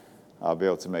day I'll be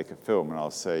able to make a film and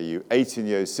I'll say, you ate in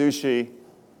Yo Sushi,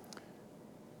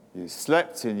 you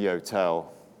slept in Yotel,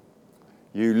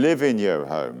 you live in Yo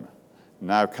Home,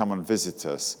 now come and visit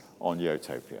us on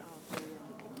Utopia.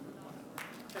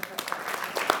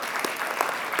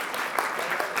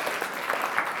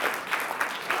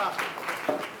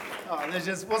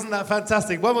 Wasn't that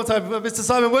fantastic? One more time for Mr.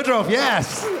 Simon Woodroffe,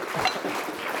 yes!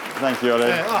 Thank you,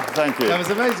 Ollie. Thank you. That was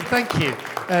amazing, thank you.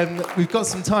 We've got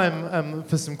some time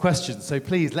for some questions, so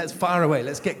please, let's fire away.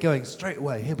 Let's get going straight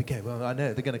away. Here we go. Well, I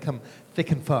know they're going to come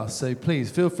thick and fast, so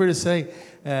please feel free to say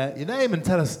your name and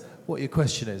tell us what your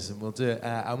question is, and we'll do it.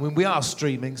 And we are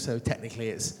streaming, so technically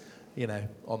it's, you know,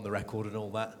 on the record and all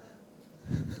that.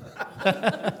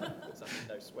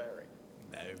 No swearing.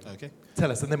 No. Okay. Tell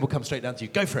us, and then we'll come straight down to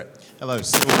you. Go for it. Hello,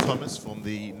 Cyril Thomas from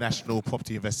the National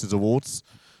Property Investors Awards.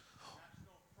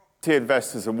 Property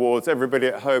Investors Awards. Everybody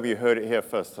at home, you heard it here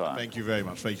first time. Thank you very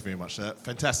much. Thank you very much.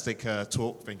 Fantastic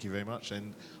talk. Thank you very much.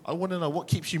 And I want to know, what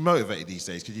keeps you motivated these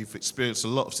days? Because you've experienced a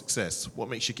lot of success. What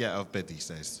makes you get out of bed these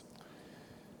days?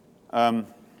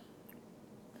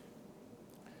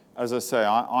 As I say,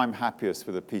 I'm happiest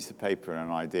with a piece of paper and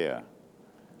an idea.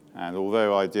 And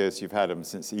although ideas, you've had them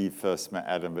since Eve first met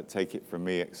Adam, but take it from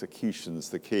me, execution's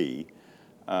the key.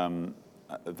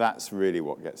 That's really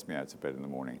what gets me out of bed in the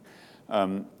morning.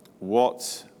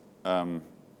 What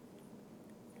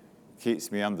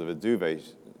keeps me under the duvet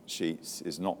sheets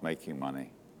is not making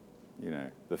money. You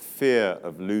know, the fear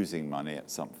of losing money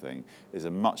at something is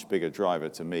a much bigger driver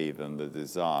to me than the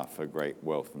desire for great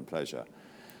wealth and pleasure.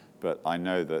 But I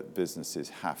know that businesses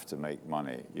have to make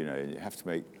money. You know, you have to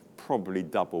make probably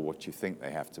double what you think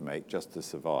they have to make just to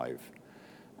survive.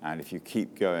 And if you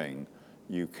keep going,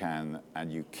 you can,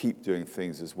 and you keep doing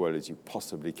things as well as you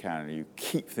possibly can, and you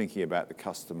keep thinking about the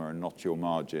customer and not your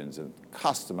margins, and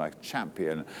customer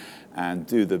champion, and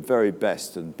do the very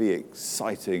best and be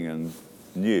exciting and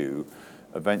new,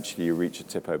 eventually you reach a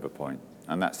tip-over point.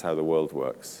 And that's how the world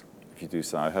works. If you do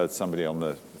so, I heard somebody on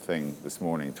the thing this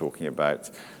morning talking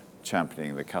about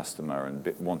championing the customer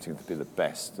and wanting to be the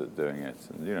best at doing it.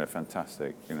 And, you know,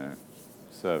 fantastic, you know,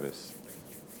 service.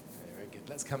 Very good.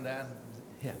 Let's come down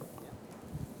here.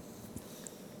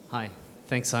 Hi.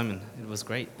 Thanks, Simon. It was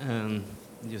great,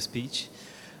 your speech.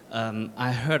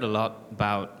 I heard a lot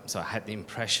about, so I had the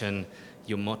impression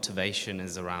your motivation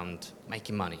is around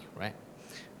making money, right?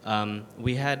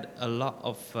 We had a lot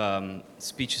of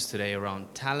speeches today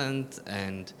around talent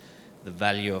and the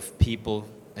value of people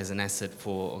as an asset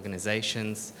for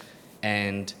organizations,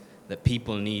 and that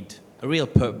people need a real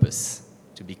purpose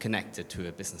to be connected to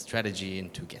a business strategy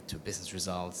and to get to business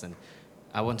results. And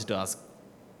I wanted to ask,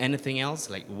 anything else?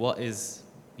 Like, what is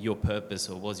your purpose,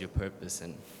 or was your purpose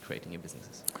in creating your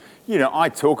businesses? You know, I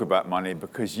talk about money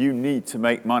because you need to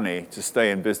make money to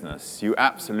stay in business. You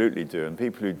absolutely do. And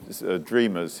people who are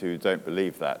dreamers who don't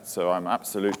believe that. So I'm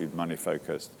absolutely money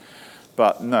focused.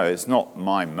 But no, it's not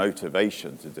my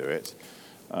motivation to do it.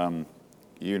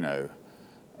 You know,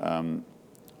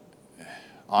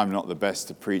 I'm not the best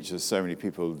to preach. There's so many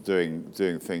people doing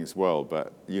things well,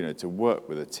 but to work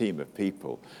with a team of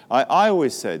people. I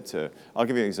always said I'll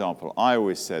give you an example. I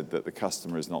always said that the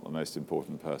customer is not the most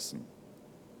important person.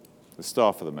 The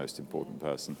staff are the most important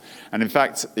person. And in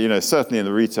fact, certainly in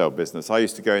the retail business, I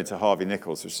used to go into Harvey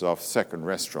Nichols, which is our second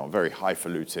restaurant, very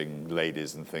highfalutin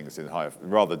ladies and things,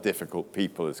 rather difficult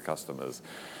people as customers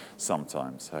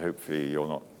sometimes. So hopefully you're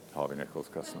not Harvey Nichols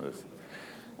customers.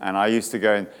 And I used to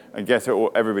go in and get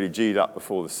everybody G'd up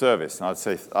before the service. And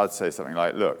I'd say something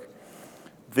like, look,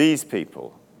 these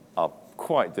people are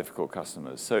quite difficult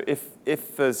customers. So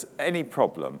if there's any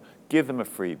problem, give them a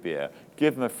free beer,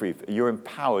 give them a free. You're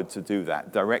empowered to do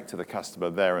that, direct to the customer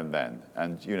there and then,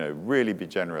 and really be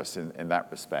generous in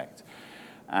that respect.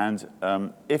 And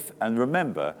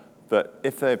remember that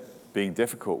if they're being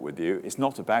difficult with you, it's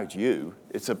not about you,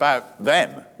 it's about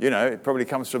them. It probably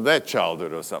comes from their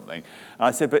childhood or something. And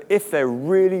I said, but if they're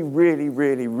really, really,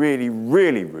 really, really,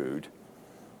 really rude,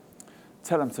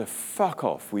 tell them to fuck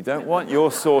off. We don't want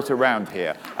your sort around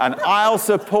here, and I'll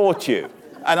support you.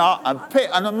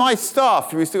 And my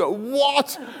staff used to go,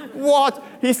 what? What?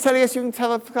 He's telling us you can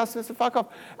tell the customers to fuck off.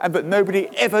 But nobody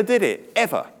ever did it,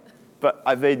 ever. But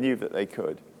they knew that they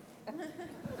could.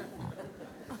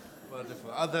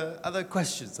 Wonderful. Other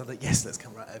questions? Yes, let's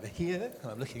come right over here.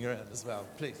 And I'm looking around as well.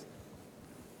 Please.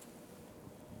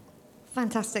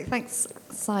 Fantastic. Thanks,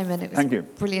 Simon. It was Thank you.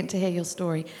 Brilliant to hear your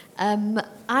story.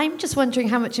 I'm just wondering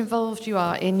how much involved you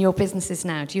are in your businesses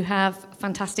now. Do you have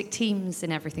fantastic teams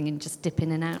and everything and just dip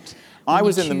in and out? I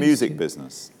was in the music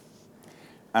business,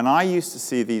 and I used to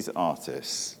see these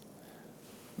artists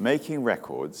making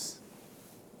records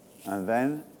and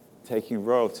then taking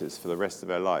royalties for the rest of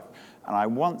their life. And I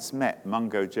once met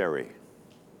Mungo Jerry.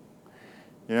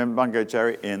 You know Mungo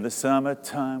Jerry? In the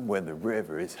summertime when the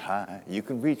river is high, you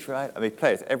can reach right. And they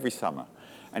play it every summer.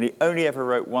 And he only ever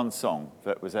wrote one song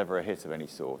that was ever a hit of any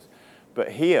sort.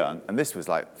 But he earned, and this was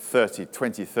like 20,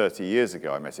 30 years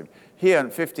ago I met him, he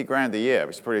earned 50 grand a year,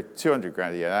 which is probably 200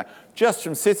 grand a year now, just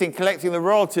from sitting collecting the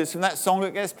royalties from that song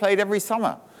that gets played every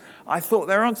summer. I thought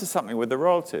they're onto something with the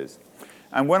royalties.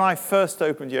 And when I first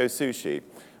opened Yo Sushi,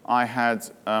 I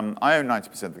owned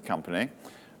 90% of the company.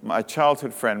 My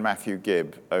childhood friend, Matthew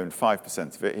Gibb, owned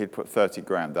 5% of it. He'd put 30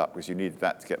 grand up because you needed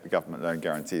that to get the government loan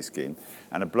guarantee scheme.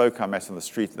 And a bloke I met on the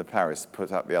street in Paris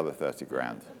put up the other 30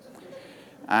 grand.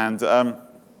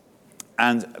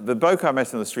 And the bloke I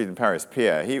met on the street in Paris,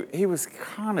 Pierre, he was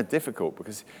kind of difficult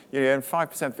because he owned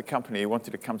 5% of the company. He wanted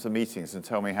to come to meetings and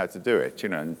tell me how to do it.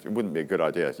 And it wouldn't be a good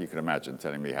idea, you can imagine,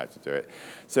 telling me how to do it.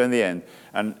 So in the end,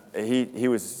 and he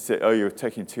was said, oh, you're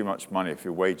taking too much money for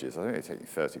your wages. I think they're taking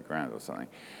 30 grand or something.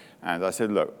 And I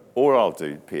said, look, all I'll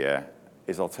do, Pierre,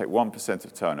 is I'll take 1%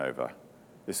 of turnover.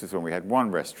 This was when we had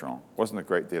one restaurant. Wasn't a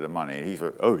great deal of money. And he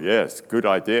thought, oh, yes, good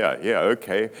idea. Yeah,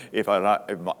 okay.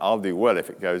 I'll do well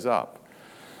if it goes up.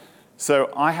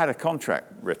 So I had a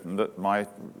contract written that my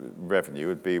revenue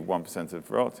would be 1%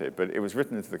 of royalty, but it was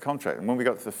written into the contract. And when we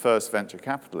got to the first venture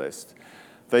capitalist,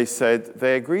 they said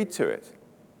they agreed to it.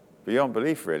 Beyond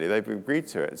belief, really, they've agreed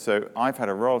to it. So I've had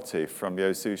a royalty from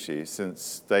Yo Sushi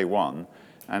since day one.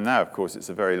 And now, of course, it's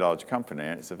a very large company,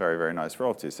 and it's a very, very nice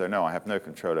royalty. So no, I have no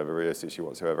control over Yo Sushi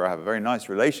whatsoever. I have a very nice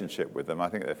relationship with them. I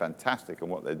think they're fantastic in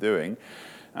what they're doing.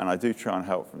 And I do try and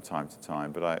help from time to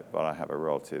time, but I have a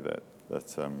royalty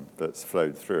that's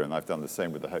flowed through. And I've done the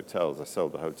same with the hotels. I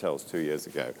sold the hotels 2 years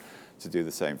ago to do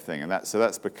the same thing. And so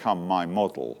that's become my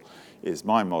model.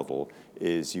 My model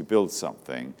is you build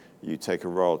something, you take a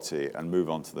royalty and move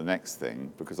on to the next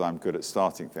thing, because I'm good at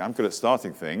starting things. I'm good at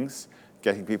starting things,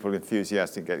 getting people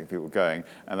enthusiastic, getting people going,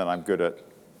 and then I'm good at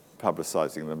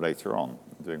publicizing them later on,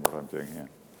 doing what I'm doing here.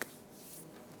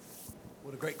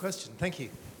 What a great question. Thank you.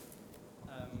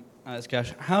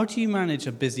 Gash, how do you manage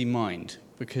a busy mind?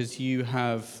 Because you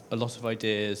have a lot of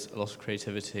ideas, a lot of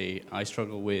creativity. I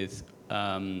struggle with,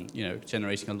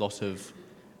 generating a lot of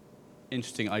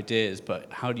interesting ideas,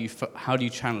 but how do you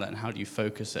channel it and how do you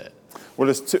focus it? Well,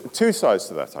 there's two sides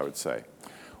to that, I would say.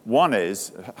 One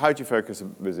is, how do you focus a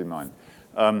busy mind?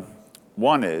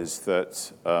 One is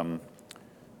that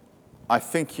I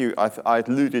think I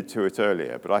alluded to it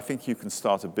earlier, but I think you can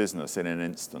start a business in an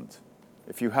instant.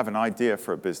 If you have an idea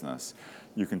for a business,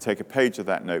 you can take a page of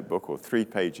that notebook or 3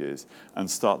 pages and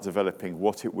start developing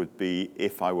what it would be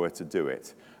if I were to do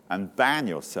it. And ban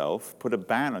yourself, put a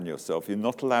ban on yourself. You're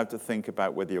not allowed to think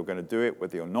about whether you're going to do it,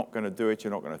 whether you're not going to do it.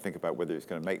 You're not going to think about whether it's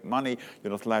going to make money.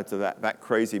 You're not allowed to that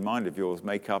crazy mind of yours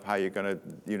make up how you're going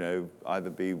to, either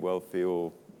be wealthy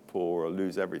or poor or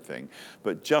lose everything,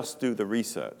 but just do the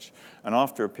research. And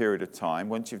after a period of time,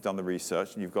 once you've done the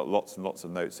research and you've got lots and lots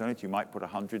of notes on it, you might put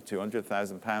 100,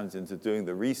 200,000 pounds into doing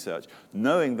the research,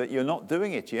 knowing that you're not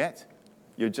doing it yet.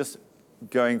 You're just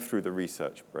going through the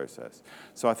research process.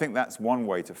 So I think that's one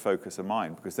way to focus a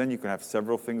mind, because then you can have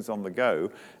several things on the go,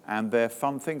 and they're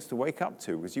fun things to wake up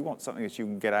to, because you want something that you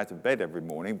can get out of bed every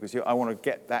morning, because I want to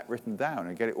get that written down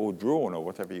and get it all drawn or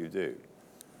whatever you do.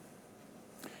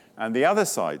 And the other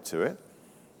side to it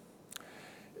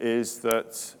is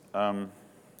that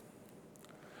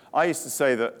I used to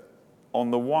say that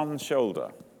on the one shoulder,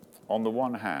 on the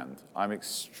one hand, I'm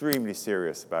extremely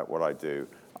serious about what I do.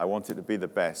 I want it to be the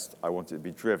best. I want it to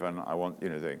be driven. I want,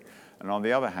 doing. And on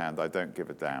the other hand, I don't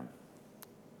give a damn.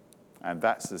 And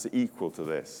that's as equal to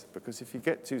this. Because if you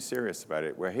get too serious about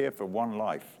it, we're here for one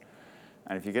life.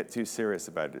 And if you get too serious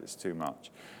about it, it's too much.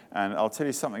 And I'll tell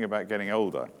you something about getting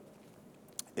older,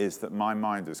 is that my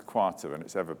mind is quieter than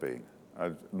it's ever been.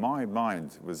 My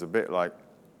mind was a bit like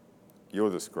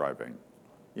you're describing.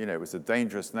 It was a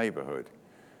dangerous neighborhood.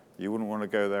 You wouldn't want to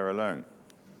go there alone.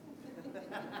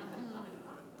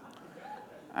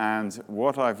 And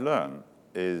what I've learned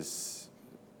is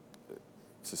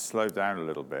to slow down a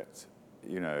little bit,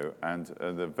 and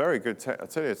the very good, I'll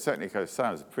tell you, a technique that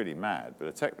sounds pretty mad, but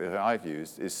a technique that I've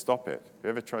used is stop it. Have you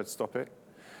ever tried to stop it?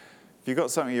 If you've got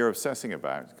something you're obsessing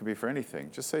about, it could be for anything,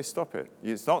 just say stop it.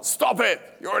 It's not stop it,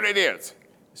 you're an idiot.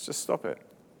 It's just stop it.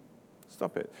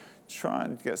 Stop it. Try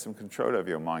and get some control over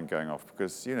your mind going off,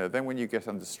 because, then when you get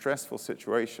under stressful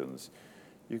situations,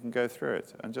 you can go through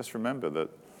it. And just remember that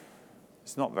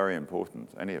it's not very important,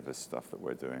 any of this stuff that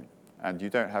we're doing. And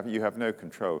you have no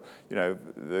control.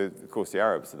 Of course, the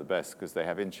Arabs are the best because they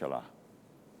have inshallah,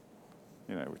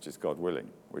 which is God willing,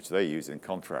 which they use in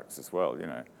contracts as well,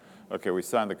 Okay, we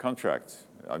signed the contract,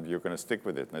 you're going to stick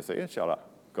with it. And they say, inshallah,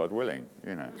 God willing,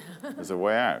 there's a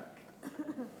way out.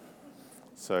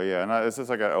 So, yeah, and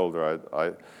as I get older,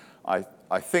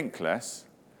 I think less.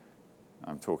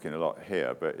 I'm talking a lot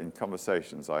here, but in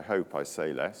conversations, I hope I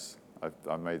say less.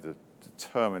 I've made a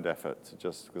determined effort to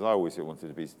because I always wanted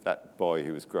to be that boy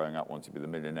who was growing up, wanted to be the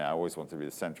millionaire. I always wanted to be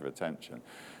the center of attention.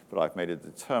 But I've made a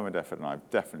determined effort, and I've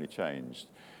definitely changed.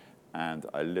 And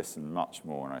I listen much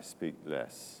more, and I speak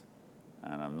less.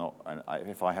 And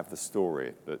if I have the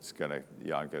story that's I'm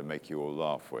going to make you all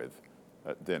laugh with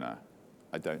at dinner,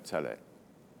 I don't tell it.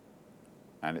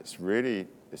 And it's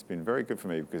been very good for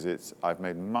me, because I've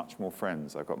made much more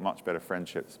friends. I've got much better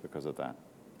friendships because of that,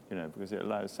 because it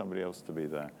allows somebody else to be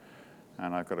there.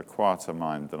 And I've got a quieter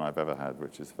mind than I've ever had,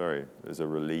 which is a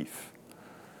relief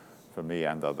for me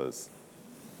and others.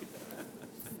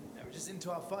 Now we're just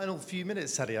into our final few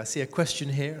minutes, Sadie. I see a question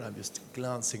here, and I'm just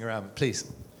glancing around.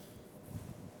 Please.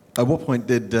 At what point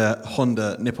did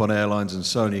Honda, Nippon Airlines, and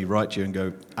Sony write to you and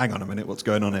go, hang on a minute, what's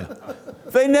going on here?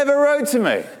 They never wrote to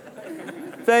me.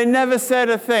 They never said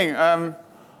a thing.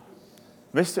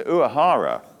 Mr.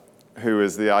 Uehara, who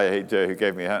was the IAJ who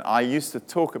gave me a hand, I used to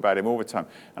talk about him all the time.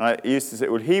 And I used to say,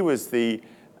 well, he was the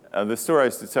story I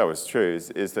used to tell was true,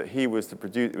 is that he was the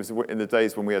producer. It was in the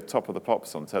days when we had Top of the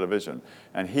Pops on television.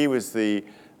 And he was the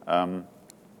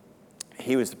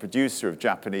producer of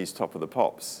Japanese Top of the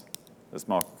Pops. As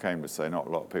Michael Caine would say, not a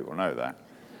lot of people know that.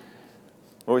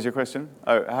 What was your question?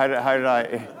 Oh, how did I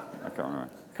can't remember.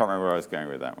 Can't remember where I was going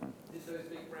with that one. Did those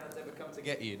big brands ever come to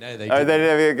get you? No, they didn't. Oh, didn't. They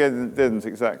never didn't,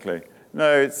 exactly.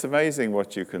 No, it's amazing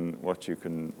what you can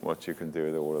do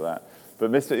with all of that. But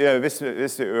Mr.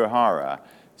 Uehara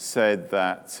said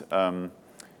that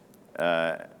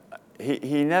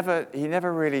he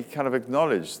never really kind of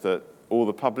acknowledged that all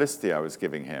the publicity I was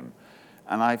giving him.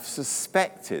 And I've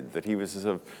suspected that he was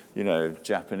sort of,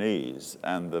 Japanese,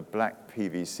 and the black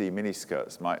PVC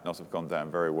miniskirts might not have gone down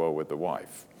very well with the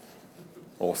wife,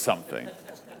 or something.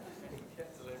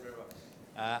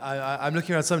 I'm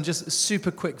looking around, some just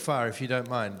super quick fire, if you don't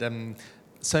mind.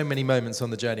 So many moments on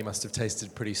the journey must have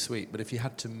tasted pretty sweet, but if you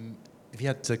had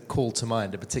to call to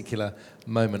mind a particular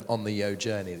moment on the Yo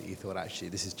journey that you thought, actually,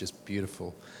 this is just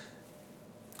beautiful.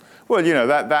 Well,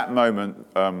 that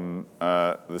moment,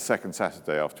 the second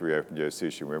Saturday after we opened Yo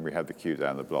Sushi, when we had the queue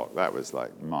down the block, that was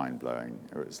like mind-blowing.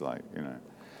 It was like,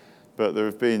 But there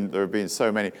have been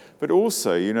so many. But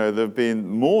also, there have been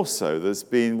more so. There's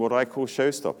been what I call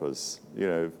showstoppers.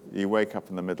 You wake up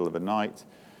in the middle of the night,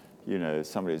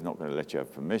 somebody's not going to let you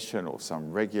have permission, or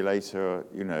some regulator,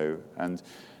 and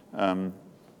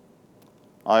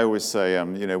I always say,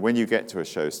 when you get to a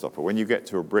showstopper, when you get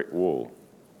to a brick wall,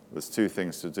 there's two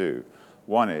things to do.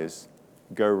 One is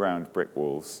go around brick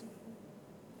walls.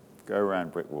 Go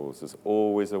around brick walls. There's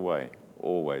always a way.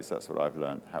 Always. That's what I've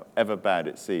learned. However bad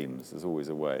it seems, there's always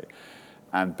a way.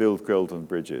 and build golden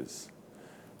bridges.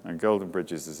 And golden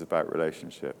bridges is about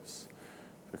relationships.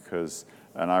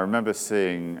 And I remember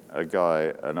seeing a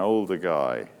guy, an older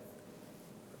guy,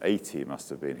 80 must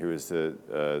have been, who was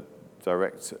the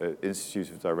Institute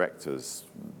of Directors,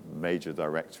 major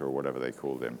director or whatever they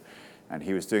called him. And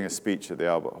he was doing a speech at the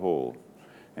Albert Hall.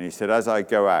 And he said, as I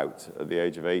go out at the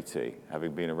age of 80,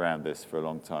 having been around this for a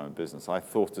long time in business, I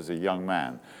thought as a young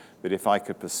man that if I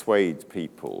could persuade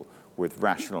people with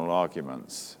rational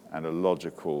arguments and a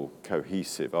logical,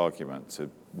 cohesive argument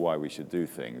to why we should do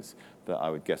things, that I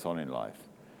would get on in life.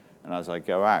 And as I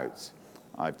go out,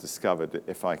 I've discovered that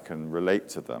if I can relate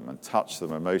to them and touch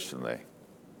them emotionally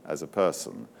as a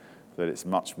person, that it's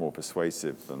much more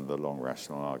persuasive than the long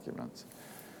rational argument.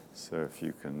 So if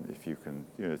you can,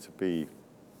 to be,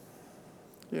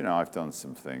 I've done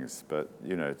some things, but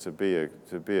to be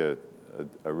a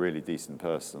really decent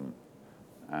person,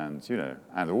 and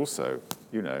and also,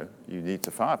 you need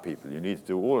to fire people, you need to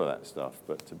do all of that stuff,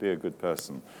 but to be a good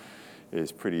person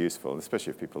is pretty useful,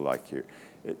 especially if people like you.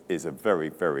 It is a very,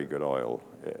 very good oil.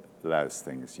 It allows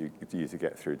you to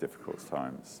get through difficult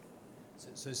times.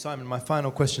 So Simon, my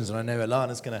final questions, and I know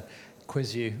Alana's going to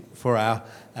quiz you for our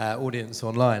audience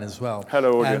online as well.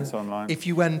 Hello, audience online. If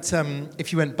you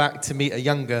went back to meet a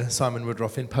younger Simon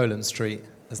Woodroffe in Poland Street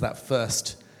as that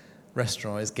first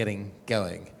restaurant is getting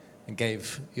going, and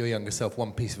gave your younger self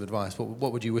one piece of advice,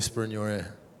 what would you whisper in your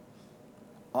ear?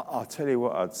 I'll tell you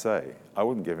what I'd say. I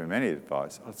wouldn't give him any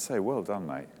advice. I'd say, well done,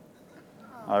 mate.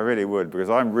 I really would, because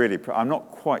I'm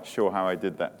not quite sure how I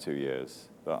did that 2 years,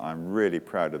 but I'm really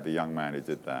proud of the young man who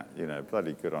did that.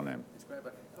 Bloody good on him.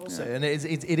 Also, and it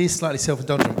is slightly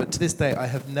self-indulgent, but to this day, I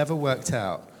have never worked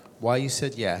out why you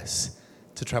said yes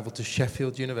to travel to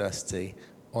Sheffield University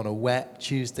on a wet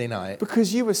Tuesday night.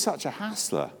 Because you were such a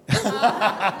hassler.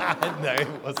 No, it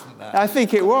wasn't that. I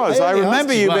think it was. I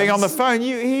remember you being once. on the phone.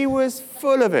 He was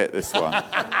full of it, this one.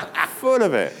 Full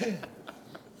of it.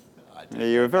 Yeah,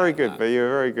 you were very good, but you were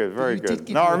very good, very good.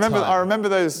 No, I remember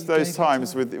those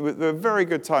times they were very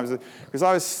good times, because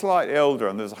I was slightly older,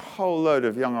 and there was a whole load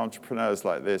of young entrepreneurs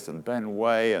like this, and Ben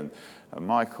Way and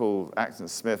Michael Acton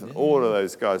Smith, and all of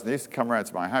those guys. And they used to come around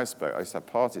to my houseboat. I used to have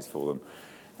parties for them.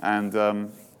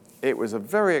 And it was a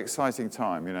very exciting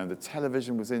time. The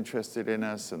television was interested in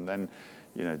us, and then,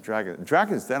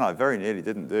 Dragon's Den I very nearly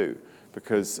didn't do,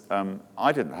 because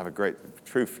I didn't have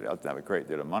truthfully, I didn't have a great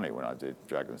deal of money when I did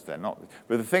Dragon's Den.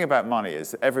 But the thing about money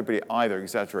is that everybody either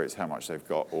exaggerates how much they've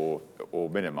got or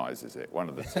minimizes it, one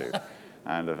of the two.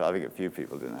 And I think a few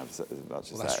people didn't have as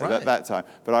much as that right. at that time.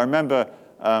 But I remember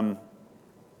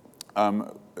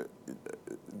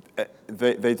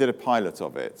they did a pilot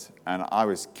of it, and I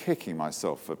was kicking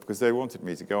myself because they wanted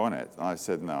me to go on it. And I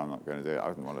said, no, I'm not going to do it. I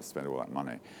didn't want to spend all that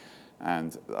money.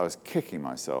 And I was kicking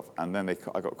myself. And then I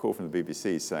got a call from the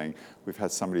BBC saying, we've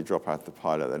had somebody drop out the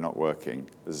pilot. They're not working.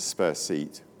 There's a spare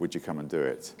seat. Would you come and do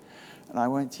it? And I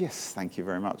went, yes, thank you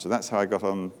very much. And that's how I got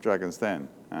on Dragon's Den.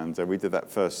 And we did that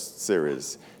first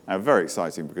series. And very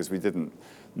exciting, because we didn't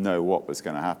know what was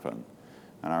going to happen.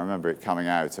 And I remember it coming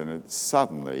out, and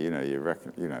suddenly,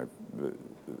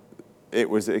 it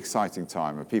was an exciting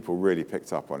time, and people really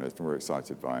picked up on it and were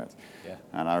excited by it. Yeah.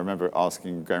 And I remember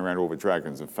going around all the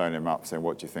dragons and phoning him up, saying,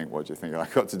 what do you think, what do you think? And I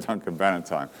got to Duncan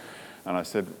Bannatyne, and I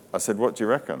said, what do you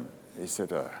reckon? He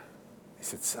said,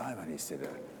 Simon,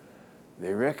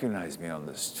 they recognize me on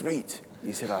the street.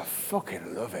 He said, I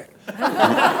fucking love it.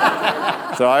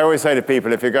 So I always say to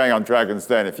people, if you're going on Dragon's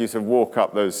Den, if you sort of walk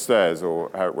up those stairs or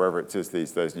wherever it is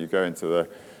these days, and you go into the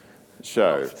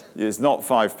show, there's not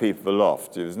 5 people, the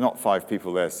loft, there's not 5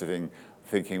 people there sitting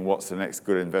thinking, what's the next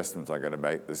good investment I'm going to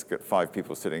make? There's 5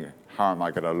 people sitting, how am I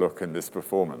going to look in this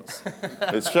performance?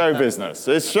 It's show business.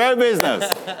 It's show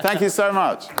business. Thank you so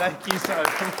much. Thank you so much.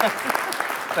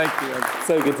 Thank you.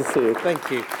 So good to see you.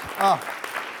 Thank you.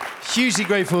 Hugely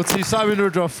grateful to Simon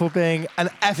Woodroffe for being an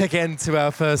epic end to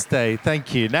our first day.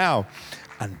 Thank you. Now,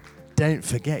 and don't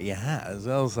forget your hat as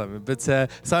well, Simon. But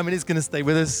Simon is going to stay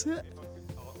with us.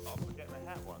 I'll forget my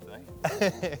hat one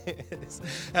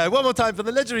day. One more time for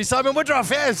the legendary Simon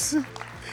Woodroffe, yes.